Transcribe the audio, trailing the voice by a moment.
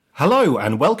Hello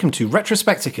and welcome to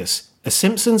Retrospecticus, a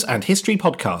Simpsons and history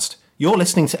podcast. You're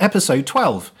listening to episode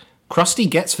 12, Krusty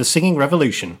Gets the Singing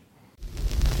Revolution.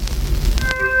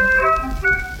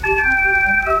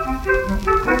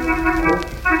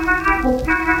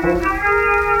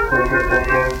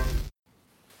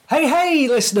 Hey,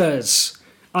 listeners!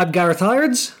 I'm Gareth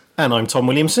Irons. And I'm Tom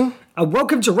Williamson. And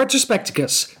welcome to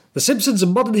Retrospecticus, The Simpsons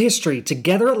and Modern History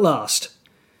Together at Last.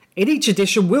 In each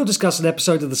edition, we'll discuss an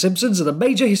episode of The Simpsons and a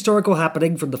major historical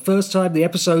happening from the first time the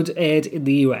episode aired in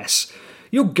the US.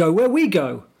 You'll go where we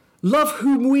go. Love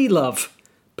whom we love.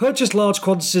 Purchase large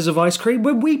quantities of ice cream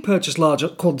when we purchase large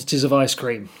quantities of ice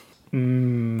cream.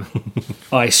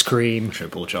 Ice cream.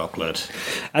 Triple chocolate.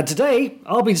 And today,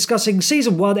 I'll be discussing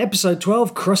Season 1, Episode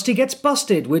 12, Krusty Gets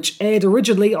Busted, which aired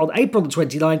originally on April the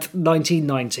 29th,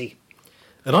 1990.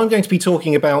 And I'm going to be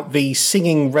talking about the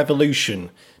Singing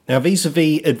Revolution. Now, these are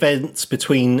the events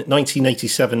between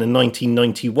 1987 and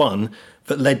 1991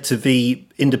 that led to the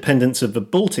independence of the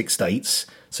Baltic states,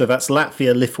 so that's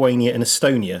Latvia, Lithuania and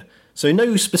Estonia. So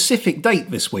no specific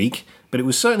date this week, but it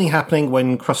was certainly happening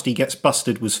when Krusty Gets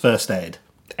Busted was first aired.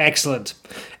 Excellent.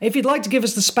 If you'd like to give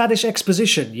us the Spanish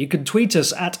exposition, you can tweet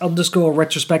us at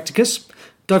 _Retrospecticus.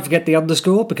 Don't forget the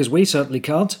underscore, because we certainly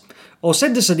can't. Or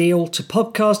send us an email to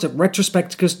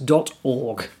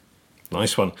podcast@retrospecticus.org.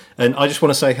 Nice one. And I just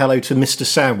want to say hello to Mr.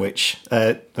 Sandwich.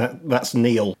 That's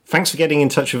Neil. Thanks for getting in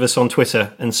touch with us on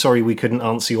Twitter, and sorry we couldn't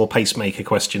answer your pacemaker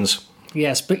questions.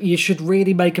 Yes, but you should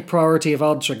really make a priority of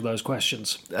answering those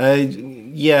questions.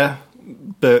 Yeah,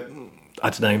 but I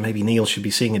don't know, maybe Neil should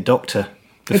be seeing a doctor.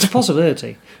 It's a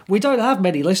possibility. We don't have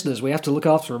many listeners, we have to look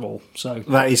after them all. So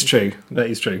That is true.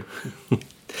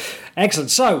 Excellent.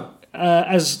 So,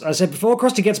 as I said before,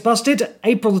 Krusty Gets Busted,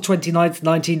 April the 29th,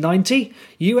 1990.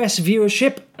 US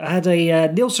viewership had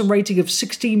a Nielsen rating of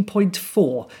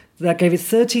 16.4. That gave it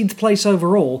 13th place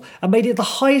overall and made it the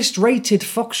highest rated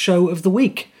Fox show of the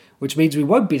week, which means we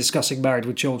won't be discussing Married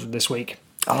with Children this week.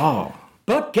 Oh.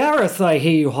 But Gareth, I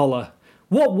hear you holler,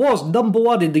 what was number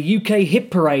one in the UK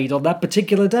hit parade on that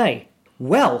particular day?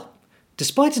 Well,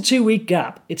 despite a 2-week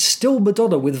gap, it's still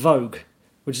Madonna with Vogue,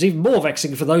 which is even more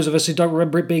vexing for those of us who don't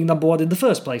remember it being number one in the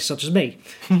first place, such as me.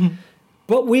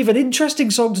 But we've an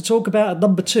interesting song to talk about at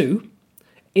number 2.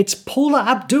 It's Paula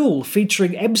Abdul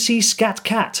featuring MC Scat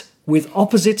Cat with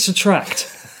Opposites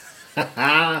Attract.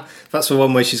 That's the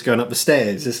one where she's going up the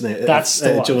stairs, isn't it? That's the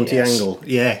at a one, jaunty yes. angle.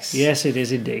 Yes. Yes, it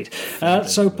is indeed.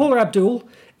 So Paula Abdul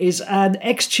is an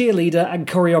ex-cheerleader and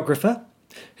choreographer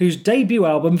whose debut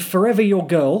album, Forever Your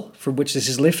Girl, from which this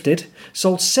is lifted,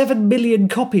 sold 7 million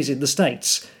copies in the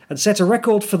States and set a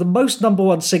record for the most number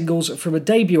one singles from a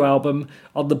debut album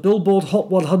on the Billboard Hot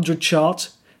 100 chart,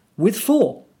 with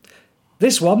 4.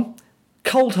 This one,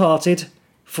 Cold Hearted,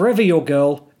 Forever Your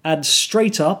Girl, and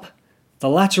Straight Up, the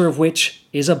latter of which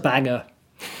is a banger.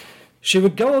 She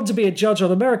would go on to be a judge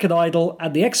on American Idol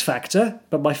and The X Factor,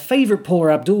 but my favourite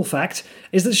Paula Abdul fact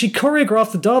is that she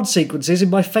choreographed the dance sequences in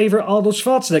my favourite Arnold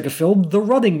Schwarzenegger film, The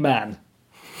Running Man.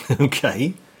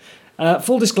 Okay.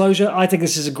 Full disclosure, I think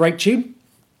this is a great tune,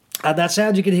 and that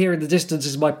sound you can hear in the distance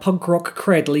is my punk rock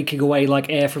cred leaking away like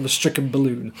air from a stricken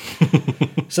balloon.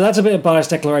 So that's a bit of bias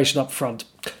declaration up front.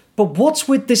 But what's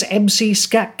with this MC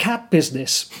Scat Cat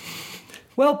business?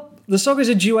 Well, the song is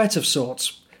a duet of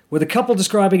sorts, with a couple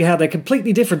describing how they're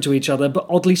completely different to each other but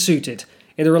oddly suited,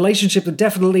 in a relationship that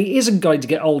definitely isn't going to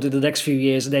get old in the next few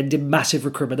years and end in massive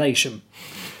recrimination.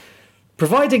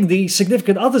 Providing the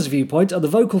significant other's viewpoint are the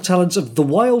vocal talents of the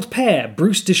wild pair,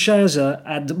 Bruce DeShazer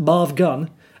and Marv Gunn,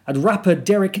 and rapper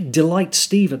Derek Delight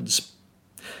Stevens.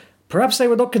 Perhaps they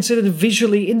were not considered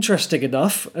visually interesting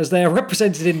enough, as they are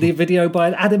represented in the video by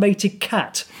an animated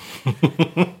cat.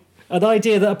 An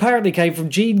idea that apparently came from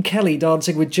Gene Kelly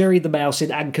dancing with Jerry the Mouse in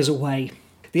Anchors Away.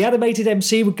 The animated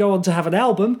MC would go on to have an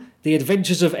album, The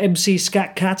Adventures of MC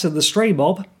Scat Cat and the Stray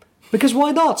Mob, because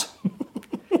why not?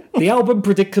 The album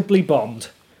predictably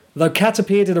bombed, though Cat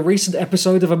appeared in a recent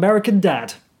episode of American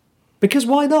Dad. Because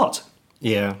why not?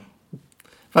 Yeah.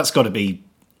 That's got to be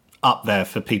up there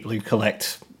for people who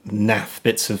collect naff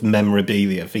bits of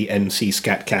memorabilia, the MC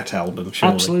Scat Cat album,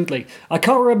 surely. Absolutely. I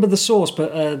can't remember the source,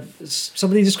 but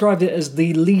somebody described it as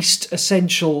the least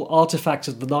essential artefact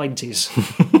of the 90s.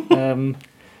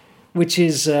 Which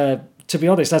is, to be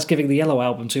honest, that's giving the Yellow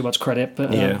Album too much credit,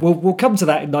 but Yeah. we'll come to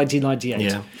that in 1998.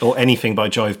 Yeah. Or anything by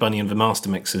Jive Bunny and the Master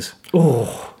Mixers.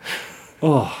 Oh.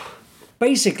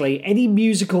 Basically, any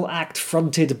musical act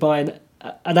fronted by an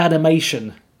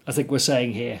animation, I think we're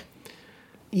saying here.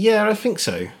 Yeah, I think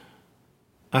so.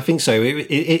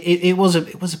 It was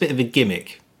a bit of a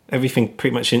gimmick. Everything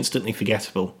pretty much instantly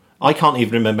forgettable. I can't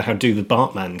even remember how Do the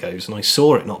Bartman goes, and I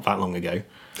saw it not that long ago.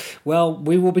 Well,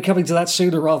 we will be coming to that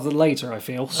sooner rather than later, I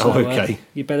feel. So, okay.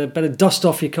 You better dust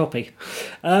off your copy.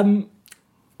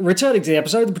 Returning to the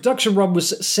episode, the production run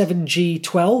was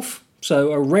 7G12,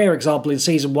 so a rare example in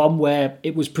Season 1 where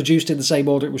it was produced in the same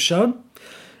order it was shown.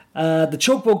 The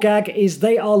chalkboard gag is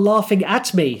they are laughing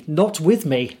at me, not with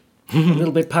me. A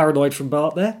little bit paranoid from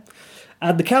Bart there.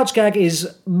 And the couch gag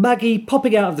is Maggie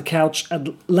popping out of the couch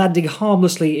and landing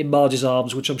harmlessly in Marge's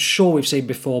arms, which I'm sure we've seen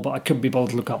before, but I couldn't be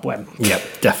bothered to look up when. Yep,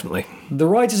 definitely. The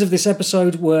writers of this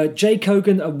episode were Jay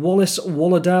Kogan and Wallace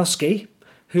Wolodowski,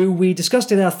 who we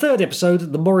discussed in our third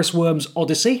episode, The Morris Worms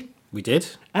Odyssey. We did.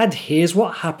 And here's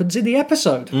what happens in the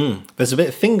episode. There's a bit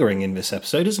of fingering in this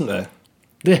episode, isn't there?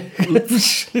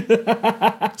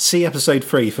 See episode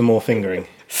 3 for more fingering.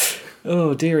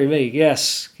 Oh, dearie me.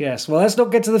 Yes. Well, let's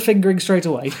not get to the fingering straight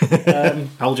away.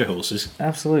 Hold your horses.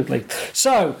 Absolutely.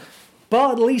 So,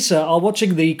 Bart and Lisa are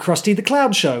watching the Krusty the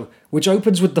Clown show, which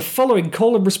opens with the following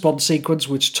call and response sequence,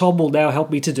 which Tom will now help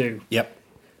me to do. Yep.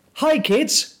 Hi,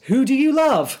 kids. Who do you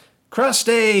love?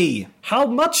 Krusty! How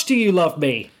much do you love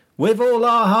me? With all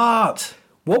our heart!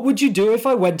 What would you do if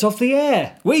I went off the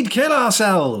air? We'd kill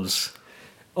ourselves!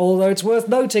 Although it's worth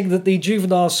noting that the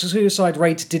juvenile suicide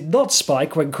rate did not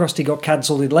spike when Krusty got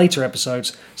cancelled in later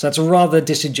episodes, so that's a rather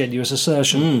disingenuous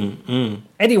assertion.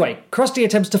 Anyway, Krusty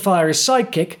attempts to fire his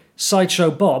sidekick,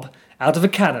 Sideshow Bob, out of a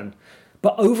cannon,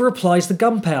 but over-applies the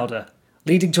gunpowder,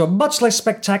 leading to a much less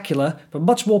spectacular but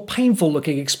much more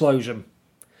painful-looking explosion.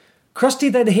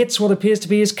 Krusty then hits what appears to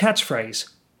be his catchphrase.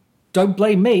 Don't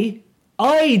blame me,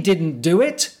 I didn't do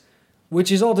it! Which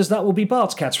is odd as that will be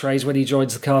Bart's catchphrase when he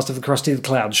joins the cast of the Krusty the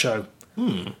Clown show.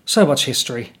 So much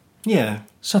history. Yeah.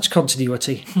 Such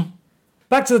continuity.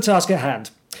 Back to the task at hand.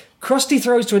 Krusty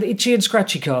throws to an Itchy and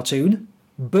Scratchy cartoon,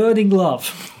 Burning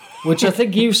Love, which I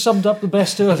think you summed up the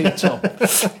best earlier, Tom.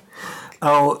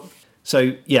 Oh,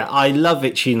 so yeah, I love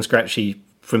Itchy and Scratchy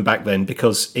from back then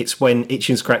because it's when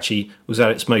Itchy and Scratchy was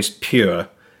at its most pure.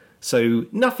 So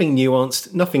nothing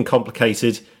nuanced, nothing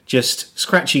complicated, just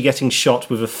Scratchy getting shot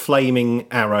with a flaming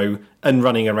arrow and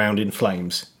running around in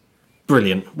flames.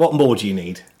 Brilliant. What more do you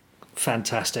need?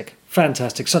 Fantastic.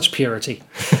 Such purity.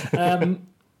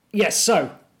 Yes, so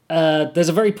there's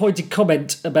a very pointed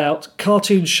comment about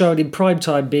cartoons shown in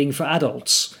primetime being for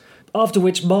adults, after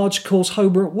which Marge calls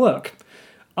Homer at work,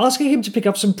 asking him to pick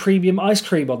up some premium ice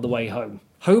cream on the way home.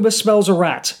 Homer smells a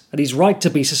rat, and he's right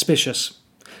to be suspicious.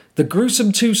 The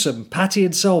gruesome twosome, Patty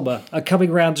and Selma, are coming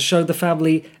round to show the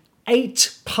family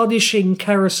 8 punishing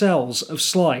carousels of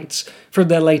slides from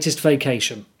their latest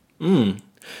vacation. To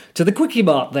the Quickie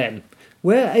Mart, then,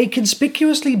 where a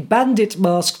conspicuously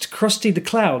bandit-masked Krusty the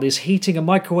Clown is heating a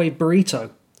microwave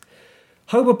burrito.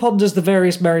 Homer ponders the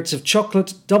various merits of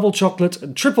chocolate, double chocolate,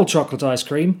 and triple chocolate ice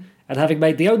cream, and having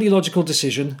made the only logical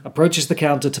decision, approaches the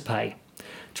counter to pay.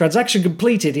 Transaction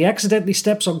completed, he accidentally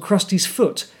steps on Krusty's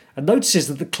foot, and notices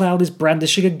that the clown is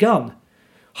brandishing a gun.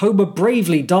 Homer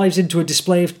bravely dives into a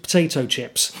display of potato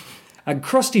chips, and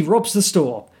Krusty robs the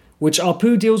store, which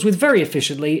Apu deals with very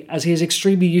efficiently as he is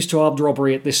extremely used to armed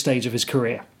robbery at this stage of his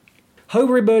career.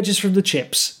 Homer emerges from the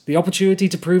chips, the opportunity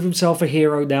to prove himself a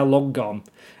hero now long gone,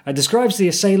 and describes the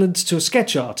assailant to a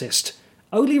sketch artist,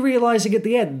 only realising at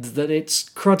the end that it's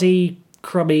Krusty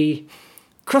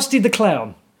the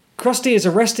Clown. Krusty is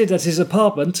arrested at his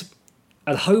apartment,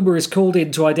 and Homer is called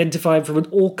in to identify him from an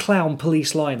all-clown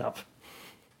police lineup.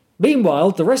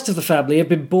 Meanwhile, the rest of the family have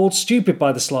been bored stupid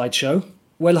by the slideshow,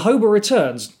 when Homer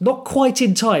returns, not quite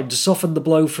in time to soften the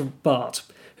blow from Bart,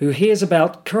 who hears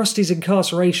about Krusty's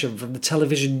incarceration from the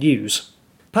television news.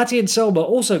 Patty and Selma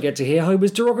also get to hear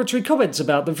Homer's derogatory comments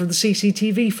about them from the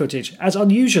CCTV footage, as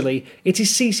unusually, it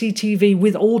is CCTV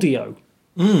with audio.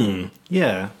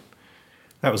 Yeah.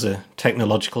 That was a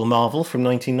technological marvel from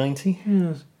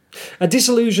 1990. A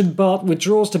disillusioned Bart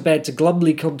withdraws to bed to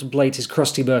glumly contemplate his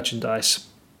Krusty merchandise.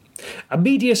 A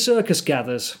media circus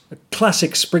gathers, a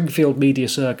classic Springfield media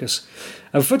circus,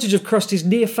 and footage of Krusty's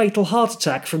near-fatal heart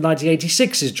attack from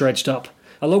 1986 is dredged up,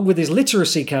 along with his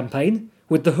literacy campaign,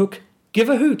 with the hook, "Give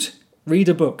a hoot, read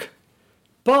a book."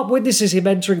 Bart witnesses him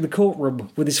entering the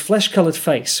courtroom with his flesh-coloured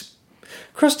face.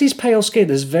 Krusty's pale skin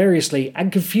has variously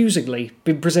and confusingly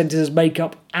been presented as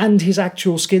makeup and his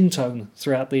actual skin tone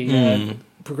throughout the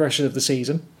progression of the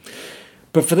season.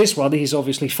 But for this one, he's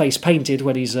obviously face-painted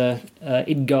when he's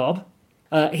in garb.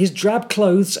 His drab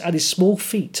clothes and his small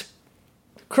feet.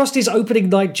 Krusty's opening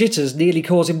night jitters nearly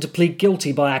cause him to plead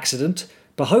guilty by accident,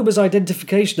 but Homer's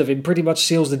identification of him pretty much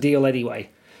seals the deal anyway.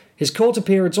 His court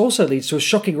appearance also leads to a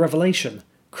shocking revelation.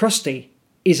 Krusty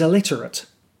is illiterate.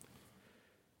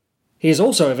 He is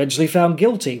also eventually found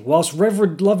guilty, whilst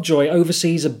Reverend Lovejoy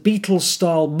oversees a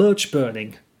Beatles-style merch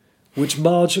burning. which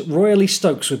Marge royally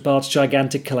stokes with Bart's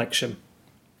gigantic collection.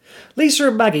 Lisa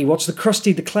and Maggie watch the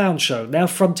Krusty the Clown show, now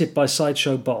fronted by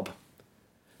Sideshow Bob.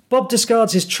 Bob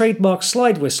discards his trademark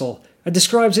slide whistle and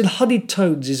describes in honeyed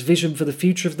tones his vision for the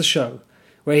future of the show,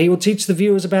 where he will teach the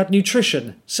viewers about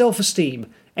nutrition, self-esteem,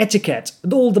 etiquette,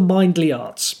 and all the mindly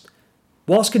arts,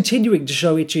 whilst continuing to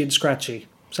show Itchy and Scratchy.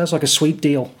 Sounds like a sweet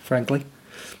deal, frankly.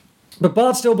 But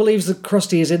Bart still believes that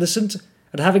Krusty is innocent,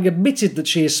 and having admitted that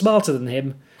she is smarter than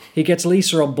him, he gets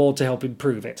Lisa on board to help him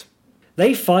prove it.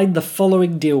 They find the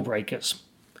following deal breakers.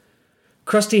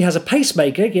 Krusty has a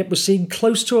pacemaker, yet was seen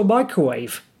close to a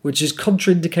microwave, which is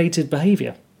contraindicated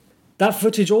behaviour. That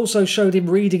footage also showed him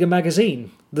reading a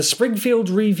magazine, the Springfield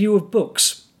Review of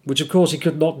Books, which of course he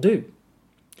could not do.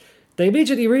 They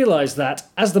immediately realise that,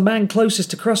 as the man closest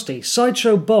to Krusty,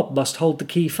 Sideshow Bob must hold the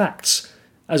key facts,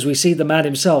 as we see the man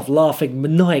himself laughing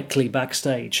maniacally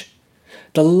backstage.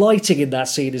 The lighting in that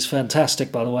scene is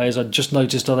fantastic, by the way, as I just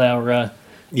noticed on our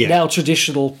now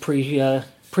traditional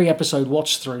pre-episode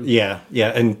watch through. Yeah,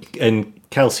 and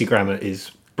Kelsey Grammer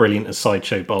is brilliant as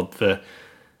Sideshow Bob.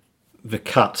 The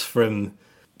cut from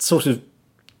sort of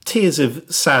tears of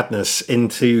sadness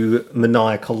into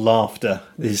maniacal laughter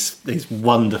is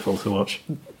wonderful to watch.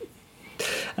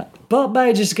 Bart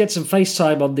manages to get some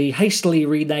FaceTime on the hastily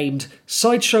renamed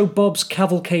Sideshow Bob's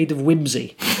Cavalcade of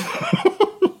Whimsy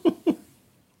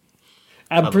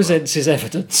and presents his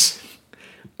evidence.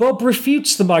 Bob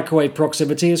refutes the microwave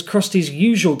proximity as Krusty's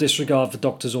usual disregard for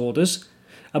doctor's orders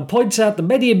and points out the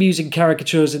many amusing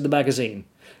caricatures in the magazine.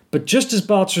 But just as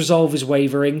Bart's resolve is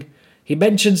wavering, he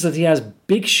mentions that he has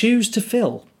big shoes to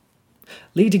fill,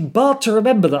 leading Bart to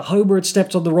remember that Homer had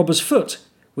stepped on the robber's foot,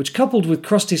 which, coupled with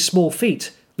Krusty's small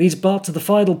feet, leads Bart to the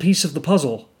final piece of the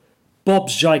puzzle,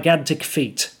 Bob's gigantic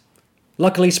feet.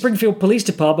 Luckily, Springfield Police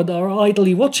Department are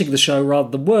idly watching the show rather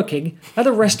than working, and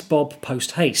arrest Bob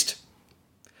post-haste.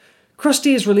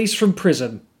 Krusty is released from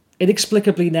prison,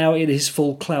 inexplicably now in his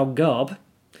full clown garb.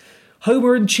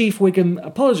 Homer and Chief Wiggum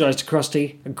apologise to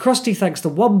Krusty, and Krusty thanks the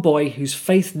one boy whose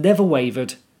faith never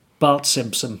wavered, Bart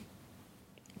Simpson.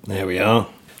 There we are.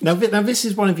 Now this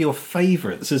is one of your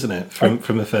favourites, isn't it,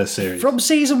 from the first series? From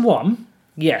season 1,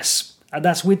 yes. And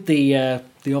that's with the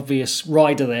obvious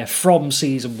rider there from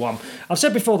season 1. I've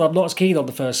said before that I'm not as keen on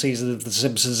the first season of The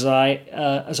Simpsons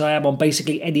as I am on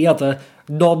basically any other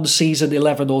non-season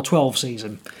 11 or 12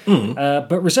 season.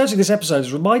 But researching this episode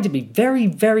has reminded me very,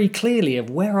 very clearly of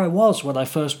where I was when I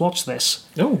first watched this.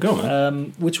 Oh, go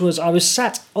on. Which was, I was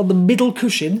sat on the middle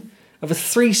cushion of a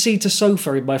 3-seater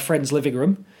sofa in my friend's living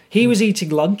room. He was eating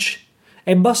lunch.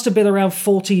 It must have been around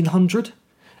 1400.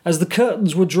 As the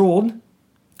curtains were drawn,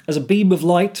 as a beam of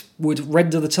light would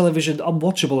render the television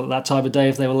unwatchable at that time of day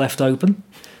if they were left open.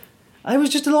 It was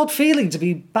just an odd feeling to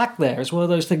be back there. It's one of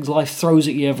those things life throws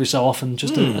at you every so often,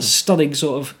 just a stunning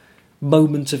sort of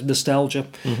moment of nostalgia.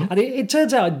 And it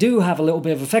turns out I do have a little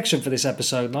bit of affection for this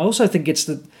episode, and I also think it's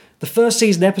the first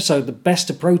season episode that best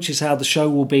approaches how the show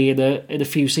will be in a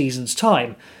few seasons'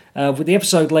 time, with the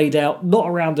episode laid out not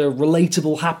around a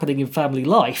relatable happening in family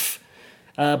life,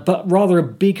 but rather a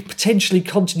big, potentially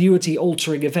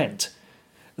continuity-altering event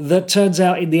that turns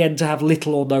out in the end to have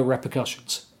little or no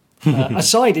repercussions.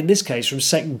 Aside, in this case, from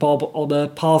setting Bob on a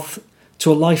path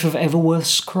to a life of ever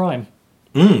worse crime.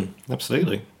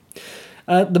 Absolutely.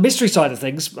 The mystery side of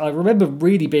things, I remember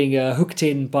really being hooked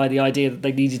in by the idea that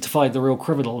they needed to find the real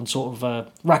criminal and sort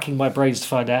of racking my brains to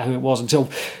find out who it was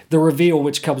until the reveal,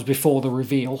 which comes before the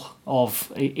reveal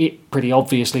of it pretty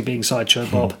obviously being Sideshow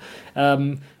Bob.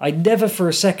 I never for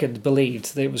a second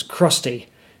believed that it was Krusty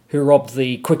who robbed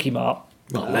the Quickie Mart.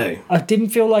 Oh, no. I didn't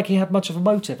feel like he had much of a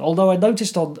motive, although I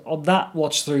noticed on that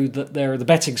watch through that there are the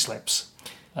betting slips.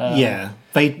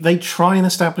 They try and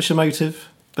establish a motive,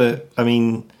 but I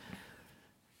mean,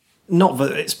 not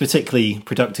that it's particularly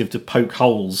productive to poke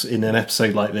holes in an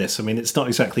episode like this. I mean, it's not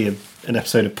exactly an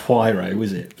episode of Poirot,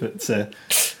 is it? But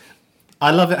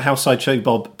I love it how Sideshow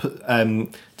Bob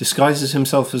disguises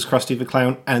himself as Krusty the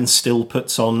Clown and still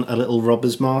puts on a little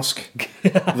robber's mask.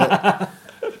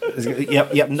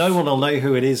 Yep, no one will know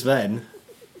who it is then.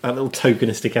 That little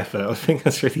tokenistic effort. I think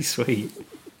that's really sweet.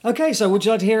 Okay, so would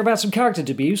you like to hear about some character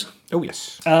debuts? Oh,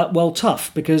 yes. Well,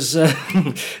 tough, because... There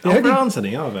aren't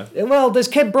any, are there? Well, there's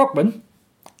Kent Brockman,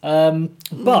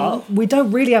 but we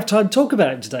don't really have time to talk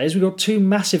about him today, as we've got two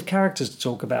massive characters to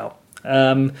talk about.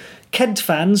 Kent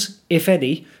fans, if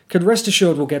any, can rest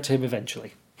assured we'll get to him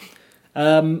eventually.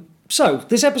 So,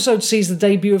 this episode sees the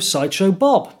debut of Sideshow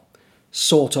Bob.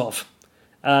 Sort of.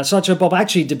 Sideshow Bob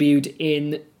actually debuted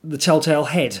in The Telltale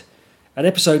Head, an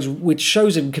episode which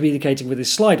shows him communicating with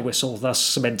his slide whistle, thus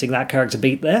cementing that character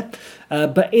beat there.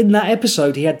 But in that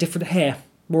episode, he had different hair,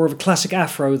 more of a classic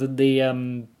afro than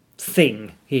the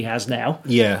thing he has now.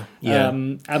 Yeah.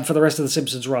 And for the rest of the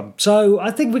Simpsons run. So I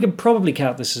think we can probably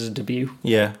count this as a debut.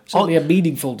 Yeah. Certainly a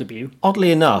meaningful debut.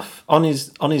 Oddly enough, on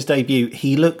his debut,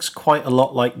 he looks quite a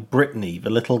lot like Brittany, the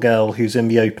little girl who's in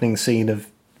the opening scene of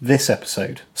this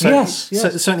episode. So, Yes.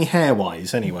 certainly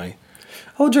hair-wise, anyway.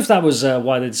 I wonder if that was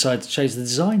why they decided to change the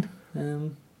design.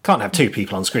 Can't have two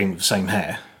people on screen with the same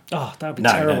hair. Oh, that would be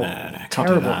No, terrible. no. Can't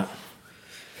Terrible. do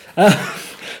that.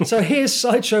 So here's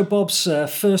Sideshow Bob's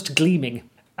first gleaming.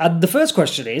 And the first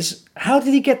question is, how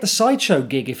did he get the Sideshow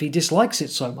gig if he dislikes it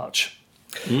so much?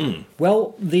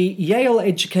 Well, the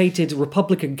Yale-educated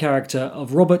Republican character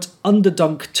of Robert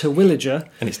Underdunk Terwilliger,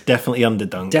 And it's definitely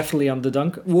underdone. definitely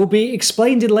Underdunk, will be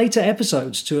explained in later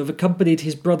episodes to have accompanied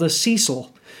his brother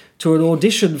Cecil to an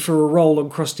audition for a role on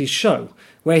Krusty's show,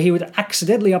 where he would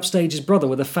accidentally upstage his brother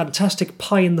with a fantastic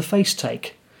pie-in-the-face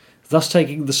take, thus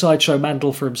taking the Sideshow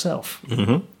mantle for himself.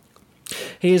 Mm-hmm.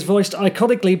 He is voiced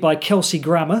iconically by Kelsey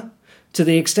Grammer, to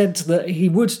the extent that he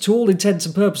would, to all intents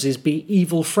and purposes, be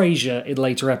Evil Frasier in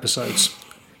later episodes.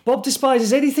 Bob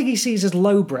despises anything he sees as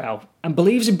lowbrow, and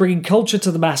believes in bringing culture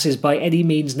to the masses by any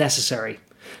means necessary,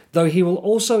 though he will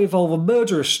also evolve a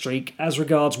murderous streak as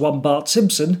regards one Bart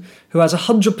Simpson, who has a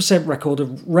 100% record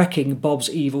of wrecking Bob's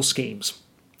evil schemes.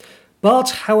 Bart,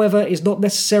 however, is not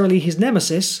necessarily his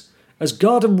nemesis, as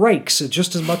garden rakes are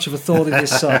just as much of a thorn in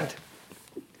his side.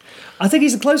 I think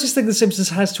he's the closest thing The Simpsons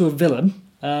has to a villain.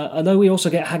 I know we also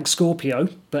get Hank Scorpio,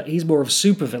 but he's more of a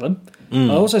supervillain.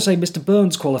 I also say Mr.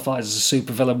 Burns qualifies as a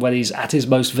supervillain when he's at his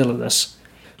most villainous.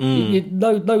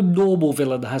 No normal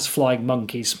villain has flying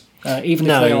monkeys, even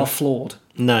if they are flawed.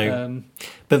 No.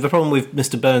 But the problem with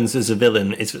Mr. Burns as a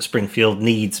villain is that Springfield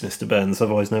needs Mr. Burns,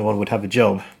 otherwise no one would have a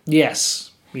job.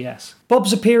 Yes.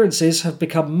 Bob's appearances have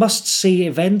become must-see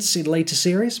events in later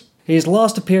series. His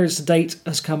last appearance to date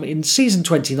has come in Season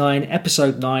 29,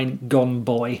 Episode 9, Gone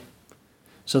Boy.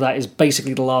 So that is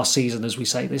basically the last season as we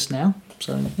say this now.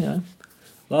 So,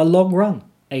 a long run.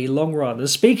 And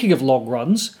speaking of long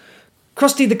runs,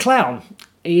 Krusty the Clown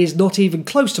is not even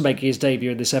close to making his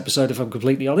debut in this episode, if I'm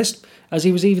completely honest, as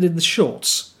he was even in the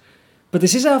shorts. But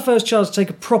this is our first chance to take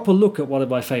a proper look at one of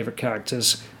my favourite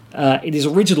characters in his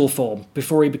original form,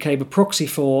 before he became a proxy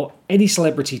for any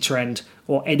celebrity trend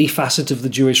or any facet of the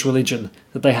Jewish religion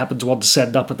that they happened to want to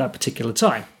send up at that particular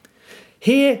time.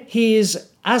 Here he is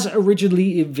as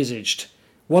originally envisaged,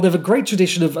 one of a great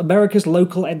tradition of America's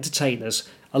local entertainers,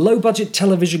 a low-budget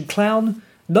television clown,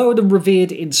 known and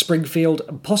revered in Springfield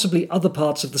and possibly other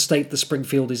parts of the state that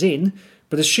Springfield is in,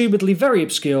 but assumedly very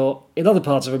obscure in other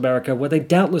parts of America where they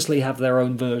doubtlessly have their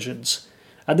own versions.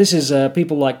 And this is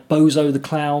people like Bozo the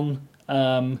Clown,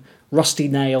 Rusty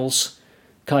Nails,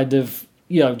 kind of,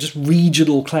 just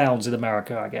regional clowns in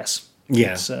America, I guess.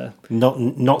 Yeah,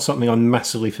 not something I'm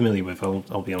massively familiar with,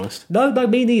 I'll be honest. No,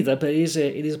 me neither, but it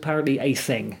is apparently a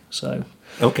thing. So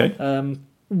Okay.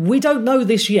 we don't know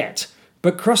this yet,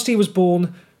 but Krusty was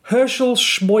born Herschel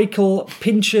Schmeichel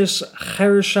Pinchas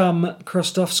Gershom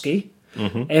Krostowski.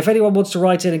 Mm-hmm. If anyone wants to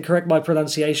write in and correct my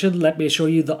pronunciation, let me assure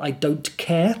you that I don't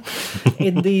care.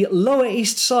 In the Lower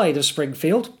East Side of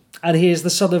Springfield, and he is the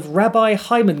son of Rabbi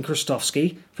Hyman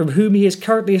Krostowski, from whom he is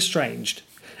currently estranged,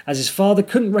 as his father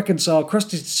couldn't reconcile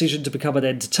Krusty's decision to become an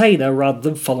entertainer rather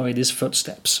than follow in his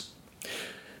footsteps.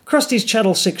 Krusty's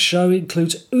Channel 6 show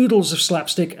includes oodles of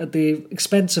slapstick at the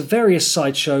expense of various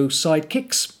sideshow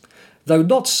sidekicks, though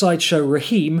not Sideshow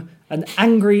Raheem, an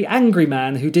angry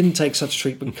man who didn't take such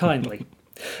treatment kindly.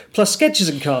 Plus sketches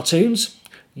and cartoons,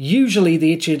 usually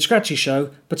the Itchy and Scratchy show,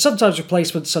 but sometimes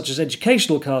replacements such as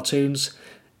educational cartoons,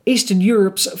 Eastern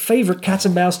Europe's favourite cat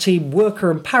and mouse team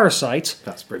Worker and Parasite.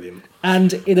 That's brilliant.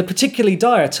 And, in a particularly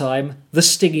dire time, the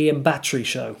Stingy and Battery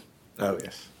show. Oh,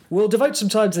 yes. We'll devote some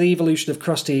time to the evolution of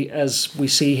Krusty as we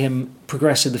see him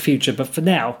progress in the future, but for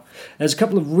now, there's a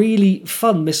couple of really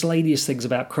fun miscellaneous things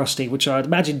about Krusty, which I'd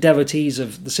imagine devotees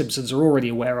of The Simpsons are already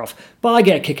aware of, but I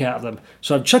get a kick out of them,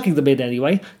 so I'm chucking them in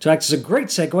anyway, to act as a great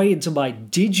segue into my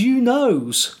Did You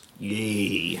Knows?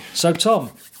 Yay. So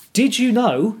Tom, did you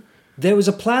know there was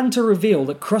a plan to reveal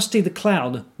that Krusty the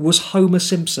Clown was Homer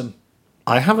Simpson?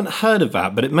 I haven't heard of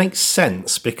that, but it makes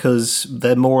sense because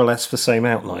they're more or less the same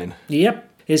outline. Yep.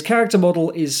 His character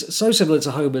model is so similar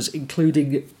to Homer's,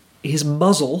 including his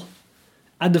muzzle,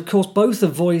 and of course both are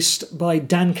voiced by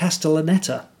Dan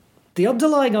Castellaneta. The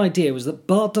underlying idea was that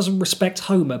Bart doesn't respect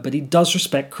Homer, but he does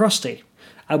respect Krusty,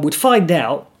 and would find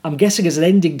out, I'm guessing as an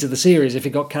ending to the series if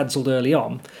it got cancelled early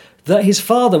on, that his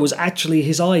father was actually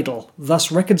his idol,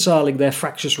 thus reconciling their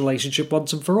fractious relationship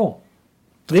once and for all.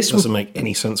 This doesn't make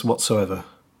any sense whatsoever.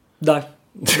 No,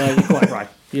 you're quite right.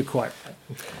 You're quite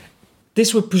right.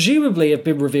 This would presumably have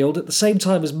been revealed at the same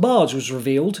time as Marge was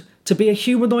revealed to be a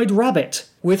humanoid rabbit,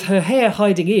 with her hair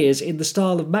hiding ears in the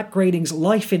style of Matt Groening's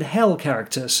Life in Hell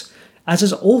characters, as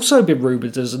has also been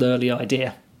rumoured as an early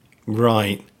idea.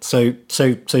 Right. So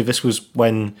this was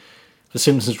when the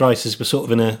Simpsons writers were sort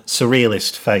of in a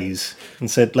surrealist phase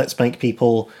and said, let's make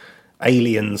people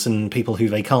aliens and people who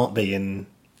they can't be. And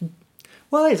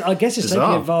well, I guess it's bizarre.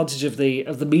 taking advantage of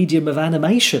the medium of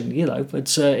animation.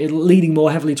 It's leaning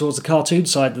more heavily towards the cartoon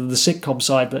side than the sitcom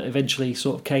side that eventually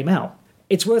sort of came out.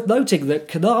 It's worth noting that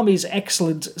Konami's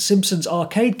excellent Simpsons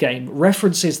arcade game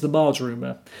references the Marge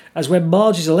rumour, as when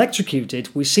Marge is electrocuted,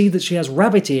 we see that she has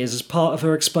rabbit ears as part of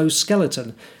her exposed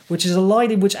skeleton, which is a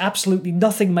line in which absolutely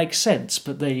nothing makes sense,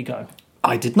 but there you go.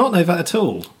 I did not know that at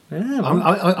all. Yeah, I'm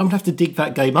going to have to dig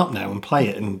that game up now and play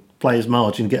it and play as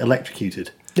Marge and get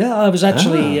electrocuted. Yeah, I was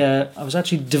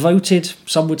actually devoted,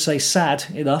 some would say sad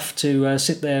enough, to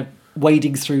sit there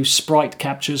wading through sprite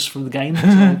captures from the game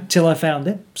till I found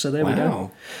it. So there we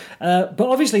go. But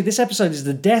obviously this episode is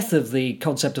the death of the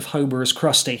concept of Homer as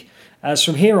Krusty, as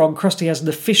from here on Krusty has an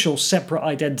official separate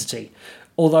identity.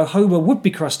 Although Homer would be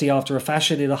Krusty after a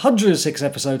fashion in 106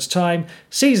 episodes' time,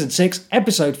 Season 6,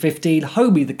 Episode 15,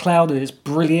 Homie the Clown, and it's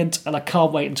brilliant, and I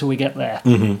can't wait until we get there.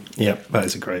 Mm-hmm. Yep, that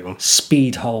is a great one.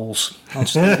 Speed holes. I'll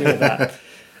just leave you with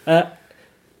that.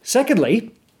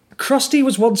 Secondly, Krusty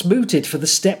was once mooted for the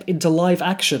step into live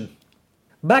action.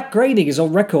 Matt Groening is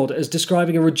on record as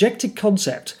describing a rejected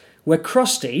concept where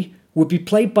Krusty would be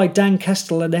played by Dan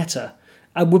Castellaneta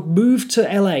and would move to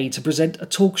LA to present a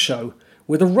talk show,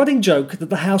 with a running joke that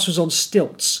the house was on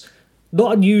stilts,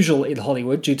 not unusual in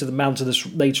Hollywood due to the mountainous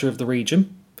nature of the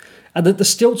region, and that the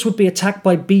stilts would be attacked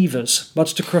by beavers,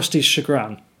 much to Krusty's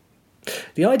chagrin.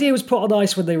 The idea was put on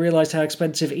ice when they realised how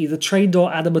expensive either trained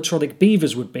or animatronic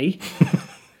beavers would be,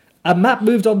 and Matt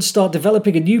moved on to start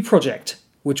developing a new project,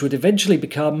 which would eventually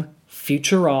become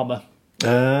Futurama.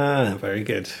 Ah, very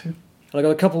good. I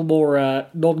got a couple more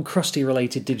non-Krusty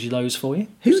related Digilos for you.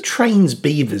 Who trains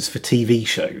beavers for TV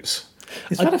shows?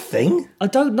 Is that a thing? I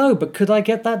don't know, but could I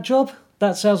get that job?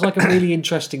 That sounds like a really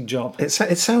interesting job. It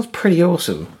sounds pretty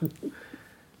awesome.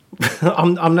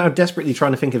 I'm now desperately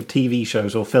trying to think of TV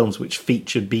shows or films which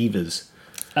feature beavers.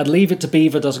 And Leave It to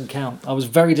Beaver doesn't count. I was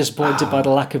very disappointed by the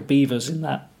lack of beavers in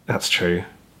that. That's true.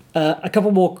 A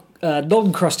couple more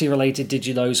non-Krusty related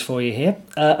Digilos for you here.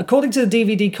 According to the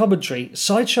DVD commentary,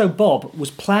 Sideshow Bob was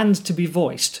planned to be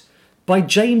voiced by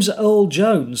James Earl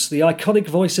Jones, the iconic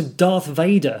voice of Darth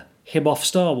Vader, him off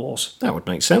Star Wars. That would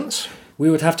make sense. We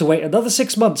would have to wait another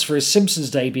 6 months for his Simpsons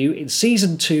debut in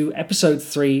Season 2, Episode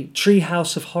 3,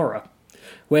 Treehouse of Horror,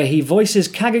 where he voices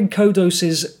Kagan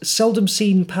Kodos's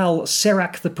seldom-seen pal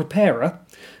Serac the Preparer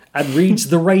and reads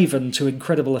The Raven to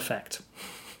incredible effect.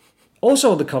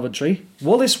 Also on the commentary,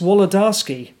 Wallace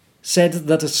Wolodarski said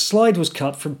that a slide was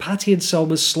cut from Patty and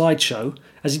Selma's slideshow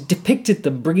as it depicted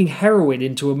them bringing heroin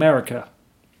into America.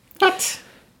 What?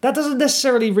 That doesn't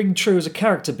necessarily ring true as a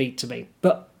character beat to me,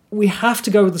 but we have to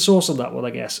go with the source on that one,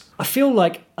 I guess. I feel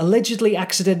like allegedly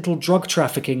accidental drug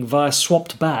trafficking via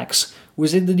swapped bags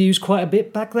was in the news quite a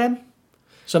bit back then.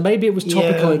 So maybe it was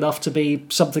topical enough to be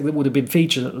something that would have been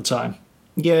featured at the time.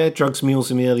 Yeah, drugs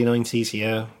mules in the early 90s,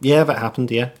 yeah. Yeah, that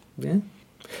happened, yeah. Yeah.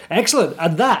 Excellent.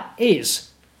 And that is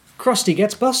Krusty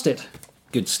Gets Busted.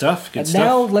 Good stuff, good and stuff.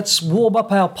 Now let's warm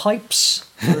up our pipes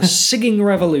for a singing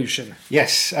revolution.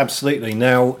 Yes, absolutely.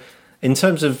 Now, in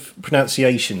terms of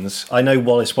pronunciations, I know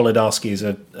Wallace Wolodarski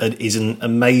is an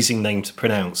amazing name to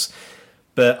pronounce,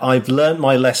 but I've learnt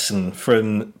my lesson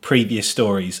from previous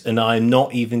stories, and I'm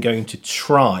not even going to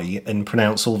try and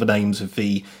pronounce all the names of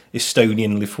the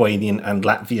Estonian, Lithuanian, and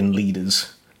Latvian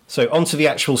leaders. So, on to the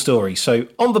actual story. So,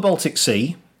 on the Baltic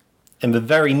Sea, in the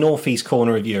very northeast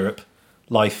corner of Europe,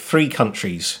 lie three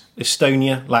countries,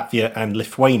 Estonia, Latvia, and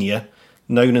Lithuania,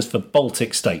 known as the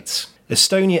Baltic States.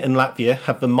 Estonia and Latvia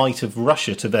have the might of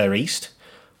Russia to their east,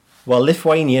 while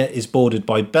Lithuania is bordered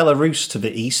by Belarus to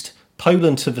the east,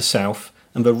 Poland to the south,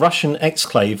 and the Russian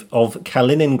exclave of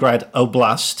Kaliningrad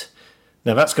Oblast.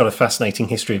 Now that's got a fascinating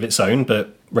history of its own,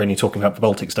 but we're only talking about the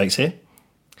Baltic states here.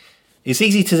 It's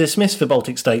easy to dismiss the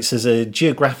Baltic states as a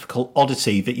geographical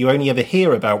oddity that you only ever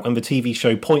hear about when the TV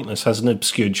show Pointless has an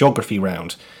obscure geography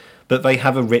round, but they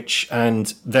have a rich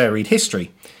and varied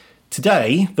history.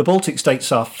 Today, the Baltic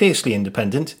states are fiercely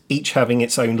independent, each having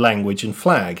its own language and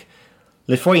flag.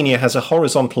 Lithuania has a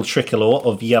horizontal tricolour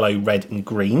of yellow, red and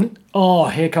green. Oh,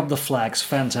 here come the flags.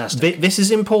 Fantastic. This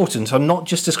is important. I'm not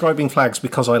just describing flags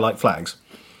because I like flags.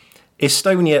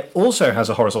 Estonia also has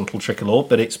a horizontal tricolour,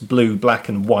 but it's blue, black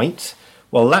and white,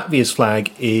 while Latvia's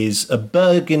flag is a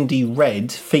burgundy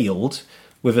red field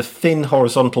with a thin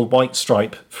horizontal white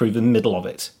stripe through the middle of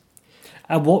it.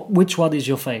 And which one is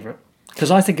your favourite?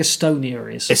 Because I think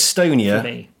Estonia is. Estonia, for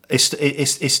me.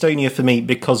 Estonia for me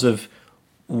because of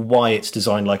why it's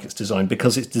designed like it's designed,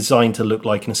 because it's designed to look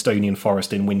like an Estonian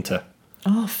forest in winter.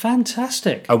 Oh,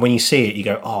 fantastic. And when you see it, you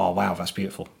go, oh, wow, that's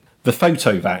beautiful. The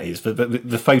photo, that is.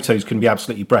 The photos can be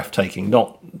absolutely breathtaking,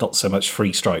 not so much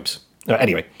three stripes.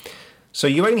 Anyway, so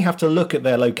you only have to look at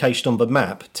their location on the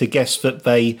map to guess that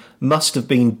they must have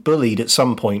been bullied at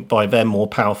some point by their more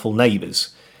powerful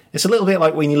neighbours. It's a little bit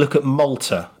like when you look at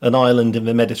Malta, an island in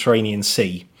the Mediterranean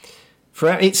Sea.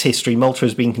 Throughout its history, Malta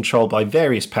has been controlled by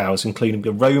various powers, including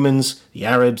the Romans, the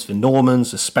Arabs, the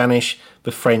Normans, the Spanish,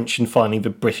 the French, and finally the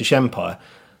British Empire.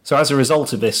 So as a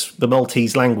result of this, the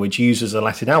Maltese language uses a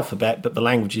Latin alphabet, but the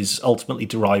language is ultimately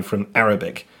derived from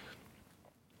Arabic.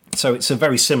 So it's a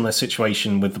very similar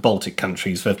situation with the Baltic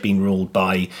countries. They've been ruled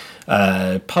by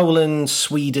Poland,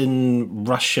 Sweden,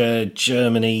 Russia,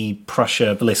 Germany,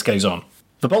 Prussia, the list goes on.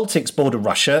 The Baltics border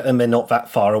Russia, and they're not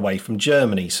that far away from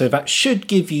Germany, so that should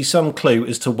give you some clue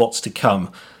as to what's to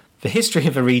come. The history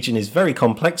of the region is very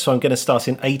complex, so I'm going to start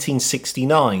in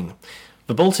 1869.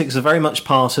 The Baltics are very much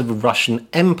part of the Russian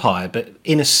Empire, but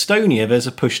in Estonia there's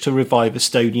a push to revive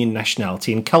Estonian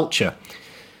nationality and culture.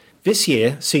 This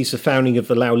year sees the founding of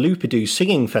the Laulupidu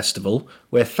Singing Festival,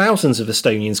 where thousands of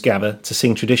Estonians gather to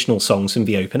sing traditional songs in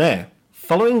the open air.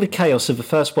 Following the chaos of the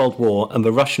First World War and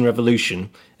the Russian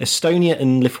Revolution, Estonia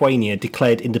and Lithuania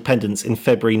declared independence in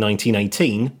February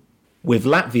 1918, with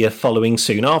Latvia following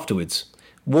soon afterwards.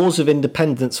 Wars of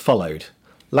independence followed.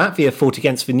 Latvia fought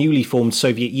against the newly formed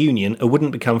Soviet Union and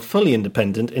wouldn't become fully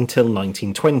independent until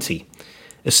 1920.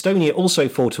 Estonia also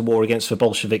fought a war against the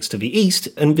Bolsheviks to the east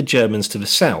and the Germans to the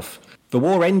south. The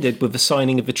war ended with the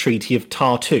signing of the Treaty of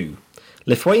Tartu.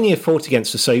 Lithuania fought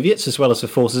against the Soviets as well as the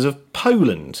forces of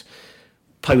Poland.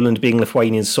 Poland being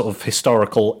Lithuania's sort of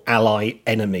historical ally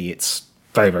enemy. It's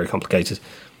very, very complicated.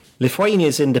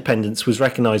 Lithuania's independence was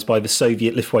recognised by the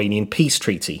Soviet-Lithuanian Peace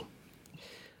Treaty.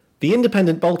 The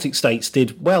independent Baltic states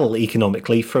did well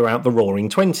economically throughout the Roaring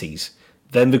Twenties.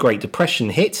 Then the Great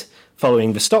Depression hit,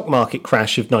 following the stock market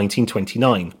crash of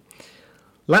 1929.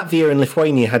 Latvia and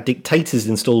Lithuania had dictators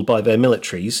installed by their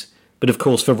militaries, but of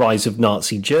course the rise of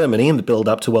Nazi Germany and the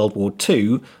build-up to World War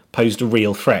II posed a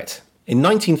real threat. In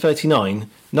 1939,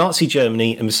 Nazi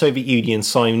Germany and the Soviet Union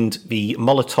signed the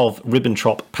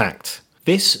Molotov-Ribbentrop Pact.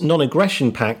 This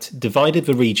non-aggression pact divided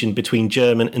the region between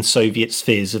German and Soviet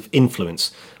spheres of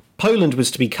influence. Poland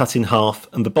was to be cut in half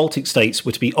and the Baltic states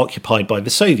were to be occupied by the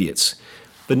Soviets.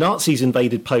 The Nazis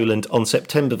invaded Poland on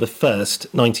September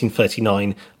 1st,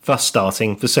 1939, thus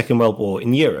starting the Second World War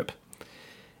in Europe.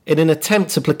 In an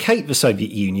attempt to placate the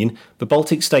Soviet Union, the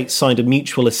Baltic states signed a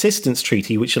mutual assistance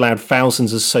treaty which allowed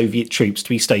thousands of Soviet troops to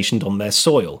be stationed on their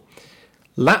soil.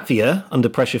 Latvia, under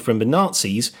pressure from the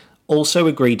Nazis, also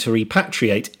agreed to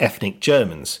repatriate ethnic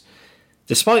Germans.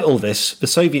 Despite all this, the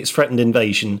Soviets threatened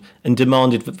invasion and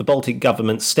demanded that the Baltic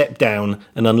government step down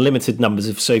and unlimited numbers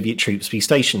of Soviet troops be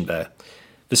stationed there.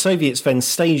 The Soviets then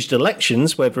staged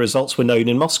elections where the results were known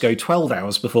in Moscow 12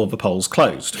 hours before the polls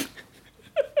closed.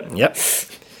 Yep.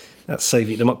 That's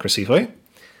Soviet democracy for you.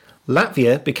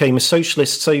 Latvia became a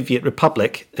socialist Soviet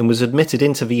republic and was admitted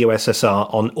into the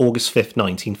USSR on August 5,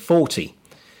 1940.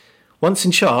 Once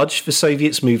in charge, the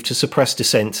Soviets moved to suppress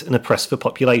dissent and oppress the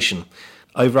population.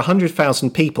 Over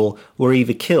 100,000 people were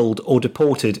either killed or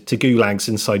deported to gulags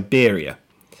in Siberia.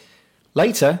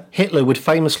 Later, Hitler would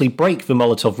famously break the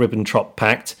Molotov-Ribbentrop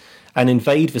Pact and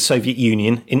invade the Soviet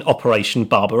Union in Operation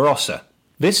Barbarossa.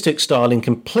 This took Stalin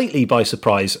completely by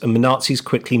surprise and the Nazis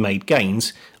quickly made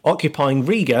gains, occupying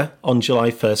Riga on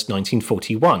July 1st,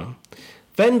 1941.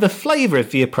 Then the flavour of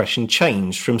the oppression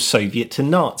changed from Soviet to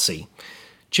Nazi.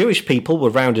 Jewish people were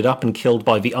rounded up and killed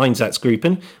by the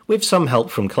Einsatzgruppen, with some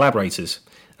help from collaborators.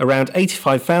 Around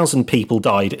 85,000 people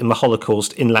died in the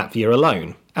Holocaust in Latvia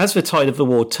alone. As the tide of the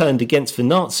war turned against the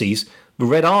Nazis, the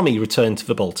Red Army returned to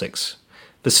the Baltics.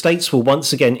 The states were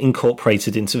once again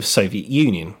incorporated into the Soviet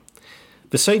Union.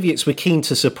 The Soviets were keen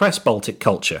to suppress Baltic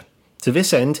culture. To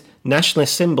this end,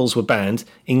 nationalist symbols were banned,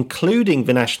 including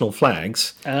the national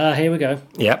flags. Here we go.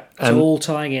 Yep. It's all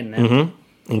tying in now.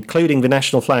 Mm-hmm, including the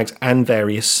national flags and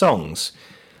various songs.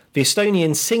 The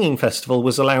Estonian Singing Festival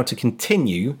was allowed to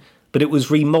continue, but it was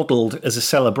remodelled as a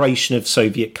celebration of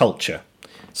Soviet culture.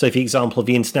 So, for example,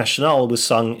 the Internationale was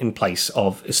sung in place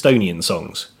of Estonian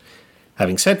songs.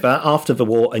 Having said that, after the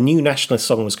war, a new nationalist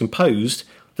song was composed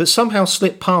that somehow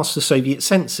slipped past the Soviet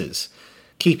censors,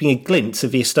 keeping a glint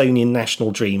of the Estonian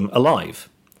national dream alive.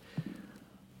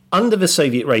 Under the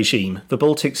Soviet regime, the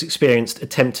Baltics experienced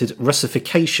attempted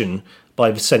Russification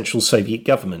by the Central Soviet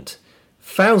government.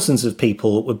 thousands of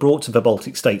people were brought to the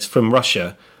Baltic states from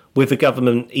Russia, with the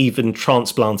government even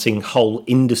transplanting whole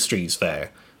industries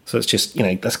there. So it's just,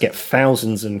 let's get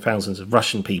thousands and thousands of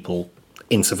Russian people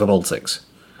into the Baltics.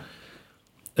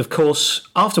 Of course,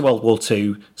 after World War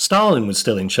II, Stalin was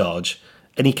still in charge,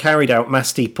 and he carried out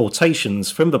mass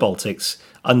deportations from the Baltics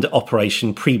under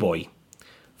Operation Priboi.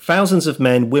 Thousands of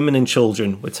men, women and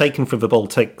children were taken from the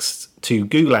Baltics to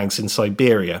gulags in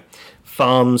Siberia.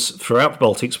 Farms throughout the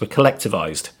Baltics were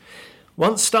collectivized.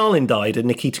 Once Stalin died and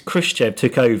Nikita Khrushchev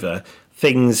took over,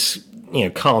 things,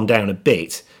 calmed down a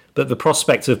bit, but the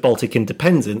prospect of Baltic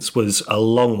independence was a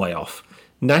long way off.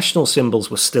 National symbols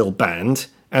were still banned,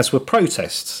 as were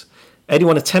protests.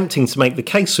 Anyone attempting to make the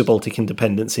case for Baltic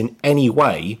independence in any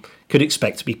way could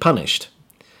expect to be punished.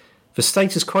 The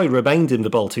status quo remained in the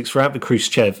Baltics throughout the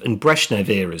Khrushchev and Brezhnev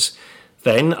eras.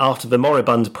 Then, after the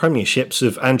moribund premierships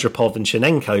of Andropov and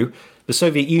Chernenko, the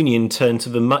Soviet Union turned to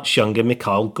the much younger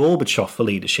Mikhail Gorbachev for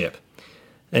leadership.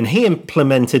 And he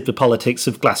implemented the politics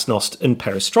of glasnost and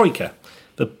perestroika,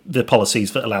 the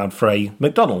policies that allowed for a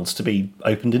McDonald's to be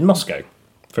opened in Moscow,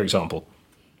 for example.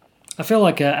 I feel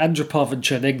like Andropov and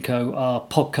Chernenko are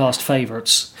podcast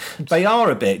favourites. They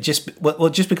are a bit, just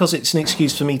because it's an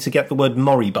excuse for me to get the word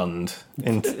moribund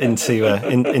into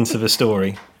the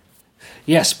story.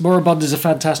 Yes, moribund is a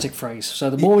fantastic phrase. So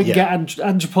the more we can get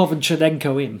Andropov and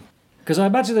Chernenko in, because I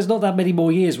imagine there's not that many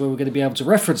more years where we're going to be able to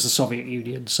reference the Soviet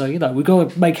Union. So, we've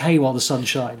got to make hay while the sun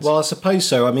shines. Well, I suppose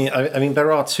so. I mean,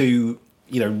 there are two,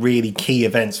 really key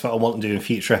events that I want to do in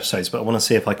future episodes, but I want to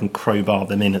see if I can crowbar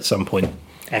them in at some point.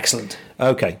 Excellent.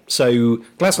 Okay, so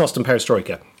glasnost and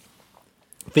perestroika.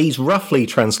 These roughly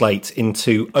translate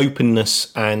into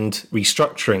openness and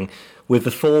restructuring, with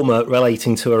the former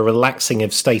relating to a relaxing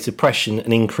of state oppression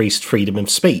and increased freedom of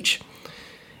speech.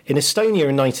 In Estonia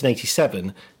in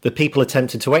 1987, the people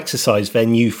attempted to exercise their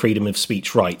new freedom of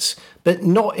speech rights, but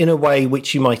not in a way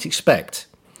which you might expect.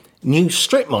 New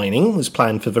strip mining was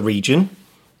planned for the region.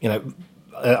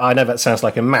 I know that sounds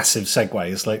like a massive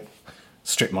segue. It's like,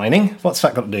 strip mining? What's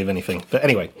that got to do with anything? But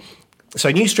anyway,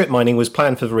 so new strip mining was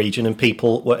planned for the region and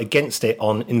people were against it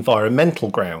on environmental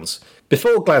grounds.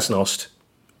 Before glasnost,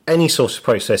 any sort of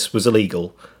process was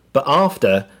illegal, but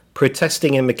after,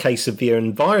 protesting in the case of the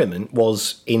environment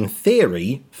was, in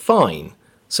theory, fine.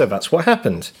 So that's what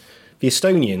happened. The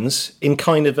Estonians, in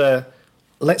kind of a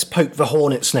let's poke the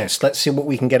hornet's nest, let's see what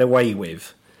we can get away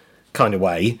with kind of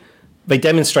way, they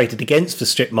demonstrated against the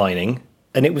strip mining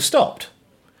and it was stopped.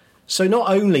 So not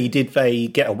only did they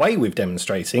get away with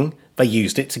demonstrating, they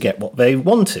used it to get what they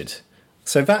wanted.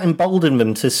 So that emboldened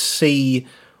them to see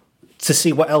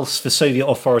what else the Soviet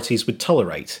authorities would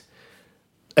tolerate.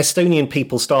 Estonian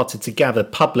people started to gather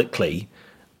publicly,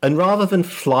 and rather than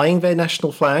flying their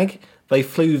national flag, they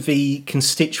flew the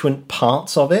constituent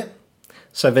parts of it.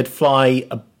 So they'd fly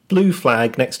a blue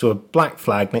flag next to a black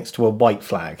flag next to a white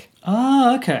flag.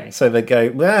 Ah, okay. So they'd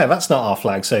go, well, that's not our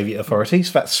flag, Soviet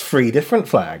authorities. That's 3 different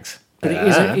flags. But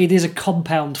it is a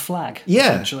compound flag.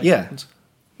 Yeah.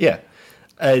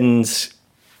 And,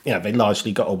 they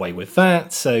largely got away with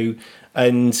that. So,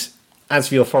 and as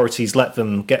the authorities let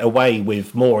them get away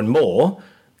with more and more,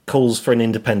 calls for an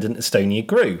independent Estonia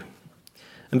grew.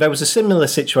 And there was a similar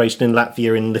situation in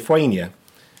Latvia and Lithuania.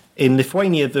 In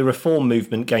Lithuania, the reform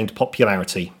movement gained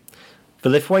popularity. The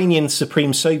Lithuanian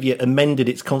Supreme Soviet amended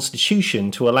its constitution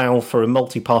to allow for a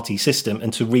multi-party system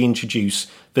and to reintroduce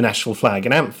the national flag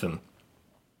and anthem.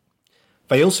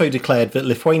 They also declared that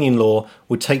Lithuanian law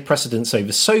would take precedence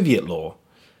over Soviet law.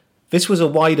 This was a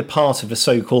wider part of the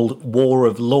so-called War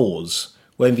of Laws,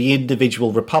 when the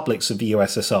individual republics of the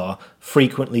USSR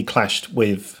frequently clashed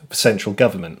with the central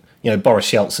government.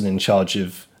 Boris Yeltsin, in charge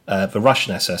of the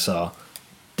Russian SSR,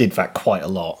 did that quite a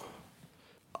lot.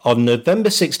 On November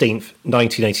 16th,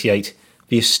 1988,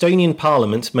 the Estonian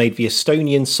Parliament made the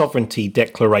Estonian Sovereignty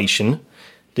Declaration,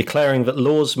 declaring that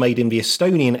laws made in the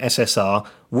Estonian SSR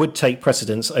would take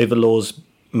precedence over laws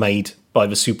made by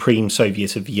the Supreme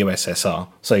Soviet of the USSR.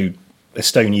 So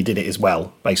Estonia did it as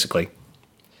well, basically.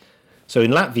 So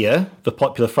in Latvia, the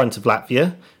Popular Front of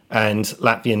Latvia and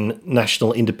Latvian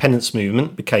National Independence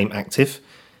Movement became active.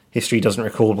 History doesn't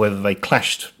record whether they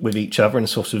clashed with each other in a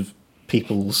sort of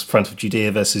People's Front of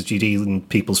Judea versus Judean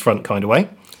People's Front kind of way.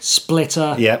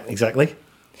 Splitter. Yeah, exactly.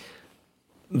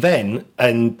 Then,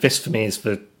 and this for me is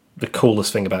the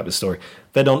coolest thing about this story,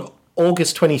 then on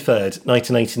August 23rd,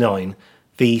 1989,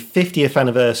 the 50th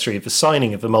anniversary of the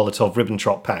signing of the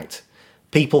Molotov-Ribbentrop Pact,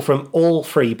 people from all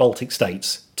 3 Baltic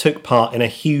states took part in a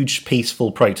huge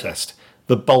peaceful protest,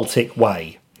 the Baltic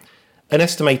Way. An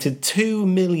estimated 2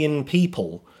 million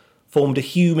people formed a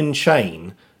human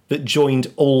chain that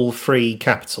joined all 3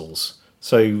 capitals,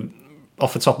 So,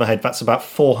 off the top of my head, that's about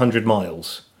 400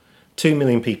 miles. 2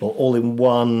 million people all in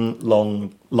one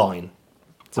long line.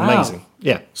 It's amazing. Wow.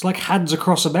 Yeah. It's like Hands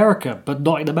Across America, but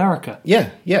not in America.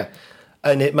 Yeah, yeah.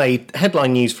 And it made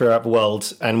headline news throughout the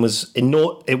world and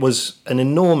it was an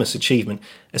enormous achievement,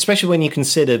 especially when you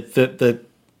consider that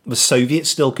the Soviets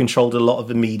still controlled a lot of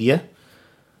the media.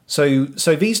 So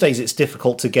these days it's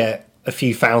difficult to get a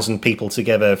few thousand people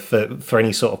together for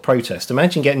any sort of protest.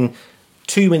 Imagine getting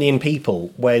 2 million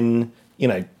people when,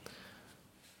 to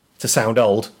sound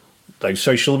old, no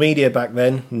social media back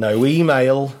then, no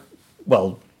email.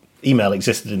 Well, email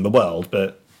existed in the world,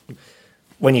 but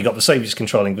when you got the Soviets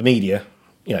controlling the media,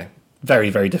 very,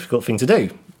 very difficult thing to do.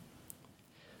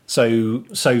 So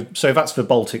that's the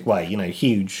Baltic Way,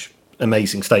 huge,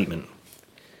 amazing statement.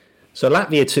 So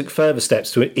Latvia took further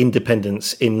steps to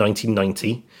independence in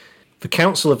 1990. The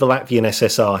Council of the Latvian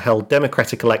SSR held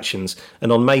democratic elections,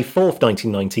 and on May 4th,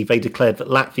 1990, they declared that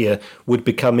Latvia would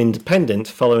become independent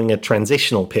following a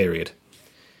transitional period.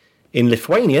 In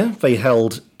Lithuania, they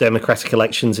held democratic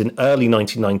elections in early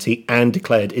 1990 and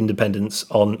declared independence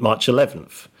on March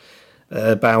 11th.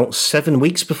 About 7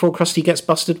 weeks before Krusty Gets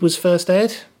Busted was first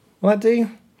aired. Will that do?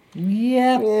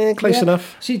 Yeah. Close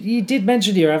enough. See, you did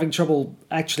mention you're having trouble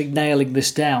actually nailing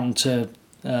this down to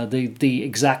the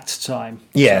exact time.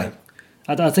 Yeah.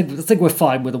 So I think we're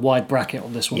fine with a wide bracket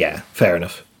on this one. Yeah, fair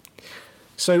enough.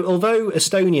 So although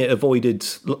Estonia avoided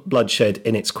bloodshed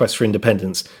in its quest for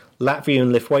independence, Latvia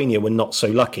and Lithuania were not so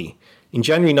lucky. In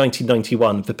January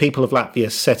 1991, the people of Latvia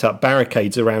set up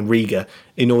barricades around Riga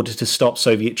in order to stop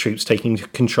Soviet troops taking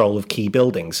control of key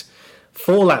buildings.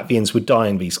 4 Latvians would die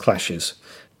in these clashes.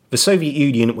 The Soviet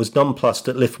Union was nonplussed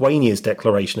at Lithuania's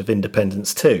declaration of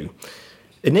independence too.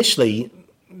 Initially,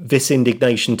 this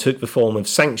indignation took the form of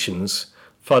sanctions,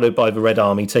 followed by the Red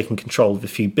Army taking control of a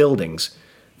few buildings.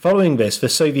 Following this, the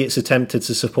Soviets attempted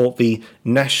to support the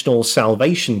National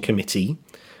Salvation Committee,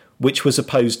 which was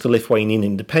opposed to Lithuanian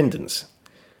independence.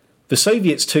 The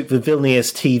Soviets took the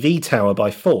Vilnius TV tower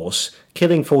by force,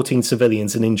 killing 14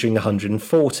 civilians and injuring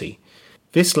 140.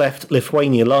 This left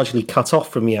Lithuania largely cut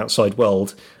off from the outside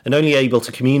world and only able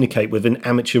to communicate with an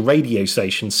amateur radio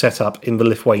station set up in the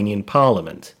Lithuanian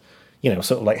parliament.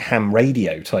 Sort of like ham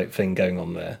radio type thing going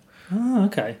on there. Oh,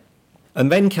 okay. And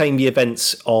then came the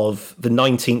events of the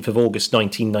 19th of August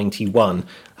 1991,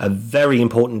 a very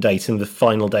important date in the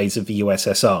final days of the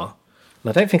USSR. And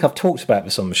I don't think I've talked about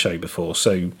this on the show before,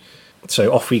 so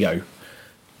off we go.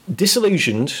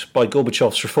 Disillusioned by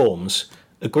Gorbachev's reforms,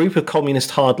 a group of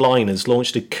communist hardliners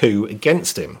launched a coup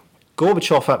against him.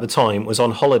 Gorbachev at the time was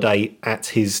on holiday at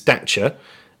his dacha,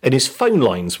 and his phone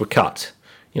lines were cut.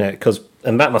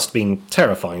 And that must have been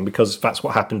terrifying because that's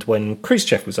what happened when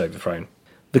Khrushchev was overthrown.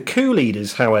 The coup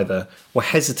leaders, however, were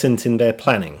hesitant in their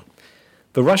planning.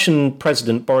 The Russian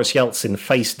President Boris Yeltsin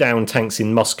faced down tanks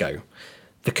in Moscow.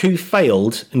 The coup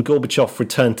failed and Gorbachev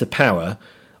returned to power,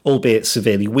 albeit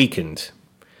severely weakened.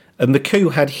 And the coup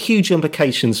had huge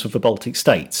implications for the Baltic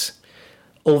states.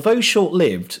 Although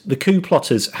short-lived, the coup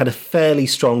plotters had a fairly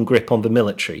strong grip on the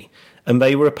military, and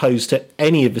they were opposed to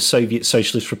any of the Soviet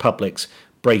Socialist republics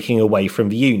breaking away from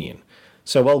the Union.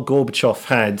 So while Gorbachev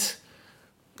had,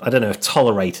 I don't know if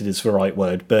tolerated is the right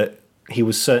word, but he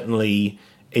was certainly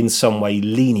in some way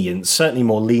lenient, certainly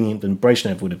more lenient than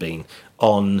Brezhnev would have been,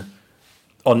 on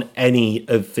any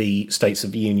of the states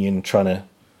of the Union trying to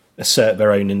assert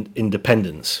their own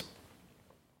independence.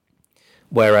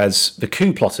 Whereas the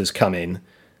coup plotters come in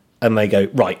and they go,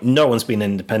 right, no one's been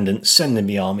independent, send in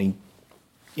the army,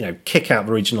 kick out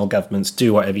the regional governments,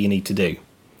 do whatever you need to do.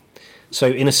 So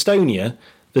in Estonia,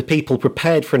 the people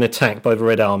prepared for an attack by the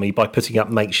Red Army by putting up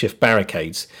makeshift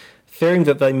barricades. Fearing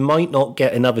that they might not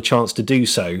get another chance to do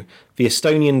so, the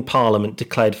Estonian parliament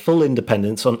declared full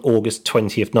independence on August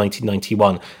 20th,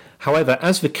 1991. However,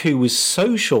 as the coup was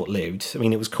so short-lived,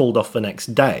 it was called off the next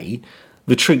day,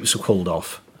 the troops were called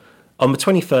off. On the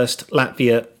 21st,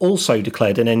 Latvia also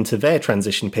declared an end to their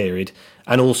transition period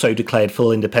and also declared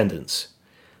full independence.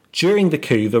 During the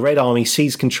coup, the Red Army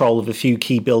seized control of a few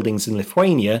key buildings in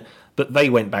Lithuania, but they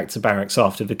went back to barracks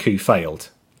after the coup failed.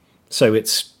 So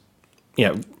it's,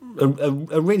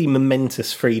 a really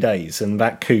momentous 3 days, and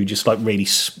that coup just really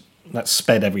that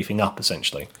sped everything up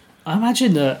essentially. I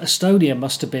imagine that Estonia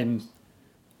must have been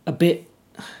a bit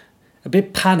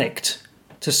panicked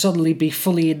to suddenly be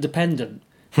fully independent,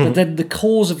 but then the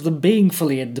cause of them being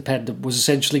fully independent was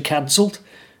essentially cancelled.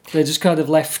 They just kind of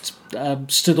left,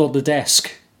 stood on the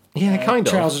desk. Yeah, kind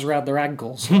of. Trousers around their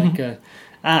ankles,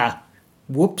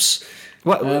 whoops.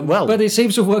 Well, but it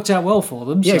seems to have worked out well for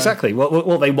them. Yeah, so. exactly.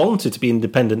 Well, they wanted to be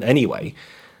independent anyway,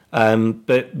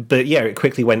 but yeah, it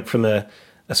quickly went from a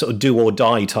a sort of do or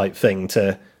die type thing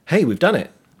to, hey, we've done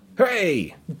it.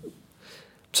 Hooray!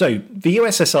 So the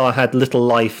USSR had little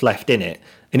life left in it,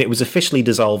 and it was officially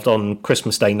dissolved on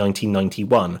Christmas Day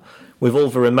 1991, with all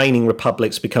the remaining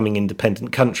republics becoming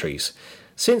independent countries.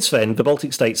 Since then, the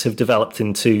Baltic states have developed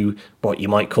into what you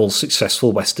might call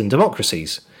successful Western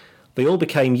democracies. They all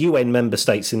became UN member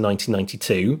states in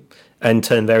 1992 and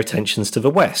turned their attentions to the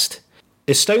West.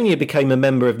 Estonia became a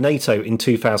member of NATO in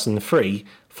 2003,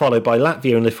 followed by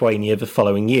Latvia and Lithuania the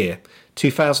following year.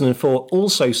 2004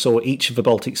 also saw each of the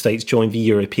Baltic states join the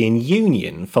European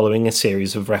Union following a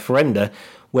series of referenda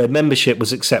where membership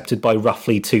was accepted by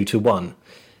roughly 2-1.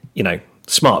 You know,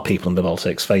 smart people in the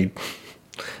Baltics,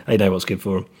 they know what's good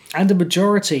for them. And a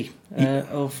majority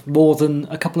of more than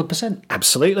a couple of percent.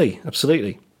 Absolutely.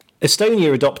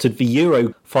 Estonia adopted the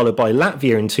euro, followed by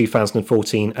Latvia in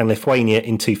 2014 and Lithuania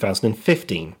in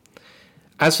 2015.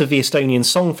 As for the Estonian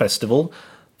Song Festival,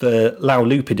 the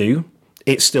Laulupidu,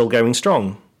 it's still going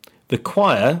strong. The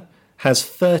choir has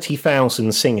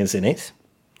 30,000 singers in it,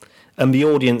 and the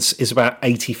audience is about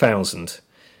 80,000.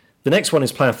 The next one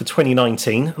is planned for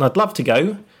 2019, and I'd love to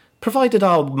go, provided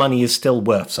our money is still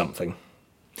worth something.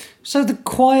 So the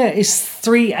choir is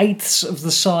 3/8 of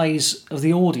the size of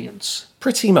the audience?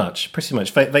 Pretty much.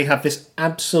 They have this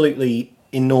absolutely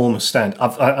enormous stand.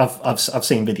 I've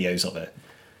seen videos of it.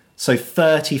 So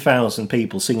 30,000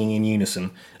 people singing in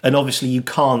unison, and obviously you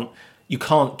can't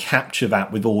capture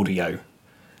that with audio.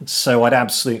 So I'd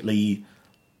absolutely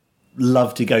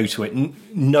love to go to it,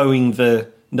 knowing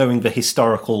the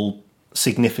historical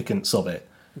significance of it,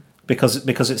 because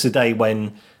it's a day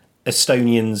when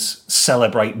Estonians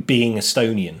celebrate being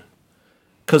Estonian.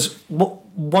 Because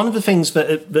one of the things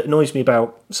that annoys me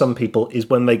about some people is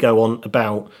when they go on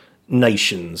about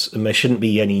nations, and there shouldn't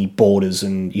be any borders,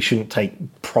 and you shouldn't take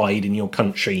pride in your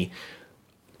country